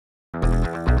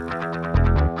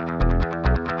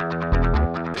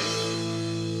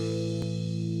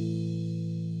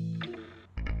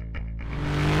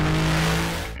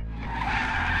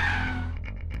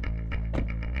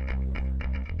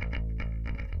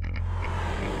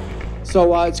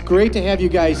So it's great to have you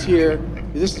guys here.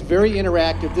 This is very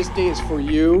interactive. This day is for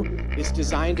you. It's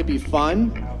designed to be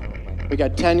fun. We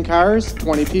got 10 cars,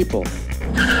 20 people.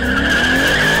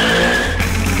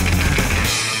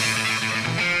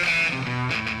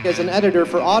 As an editor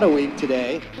for Autoweek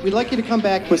today, we'd like you to come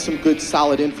back with some good,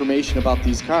 solid information about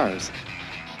these cars.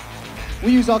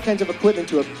 We use all kinds of equipment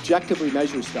to objectively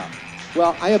measure stuff.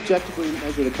 Well, I objectively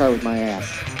measure the car with my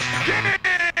ass.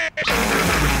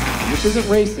 This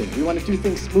isn't racing. We want to do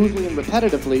things smoothly and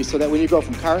repetitively so that when you go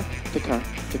from car to car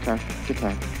to car to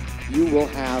car, you will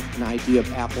have an idea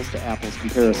of apples to apples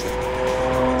comparison.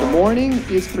 The morning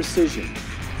is precision.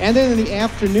 And then in the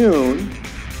afternoon,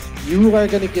 you are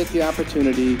going to get the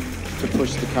opportunity to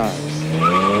push the cars.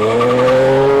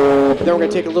 Then we're going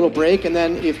to take a little break, and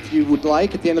then if you would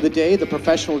like, at the end of the day, the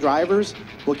professional drivers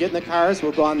will get in the cars.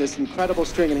 We'll go on this incredible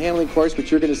string and handling course, which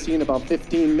you're going to see in about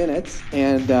 15 minutes,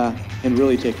 and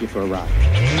really take you for a ride.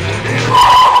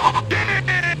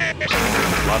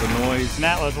 A lot of noise. And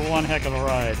that was one heck of a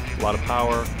ride. A lot of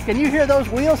power. Can you hear those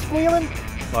wheels squealing?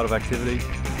 A lot of activity.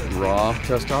 Raw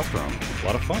testosterone. A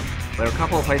lot of fun. There were a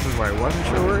couple of places where I wasn't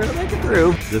sure we were going to make it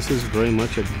through. This is very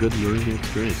much a good learning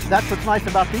experience. That's what's nice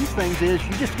about these things is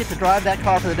you just get to drive that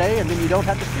car for the day and then you don't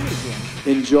have to see it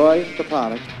again. Enjoy the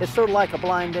product It's sort of like a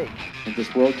blind date. at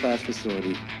this world-class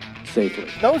facility safely.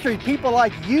 Those are people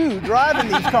like you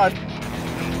driving these cars.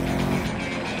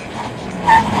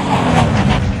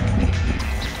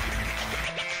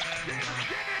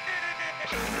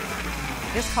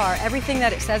 This car, everything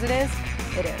that it says it is,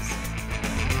 it is.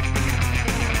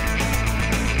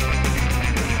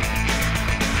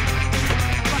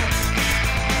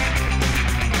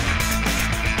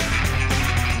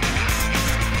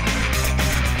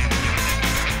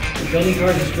 Building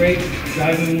cars is great,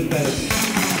 driving them is better.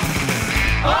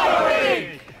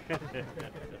 Autoweek!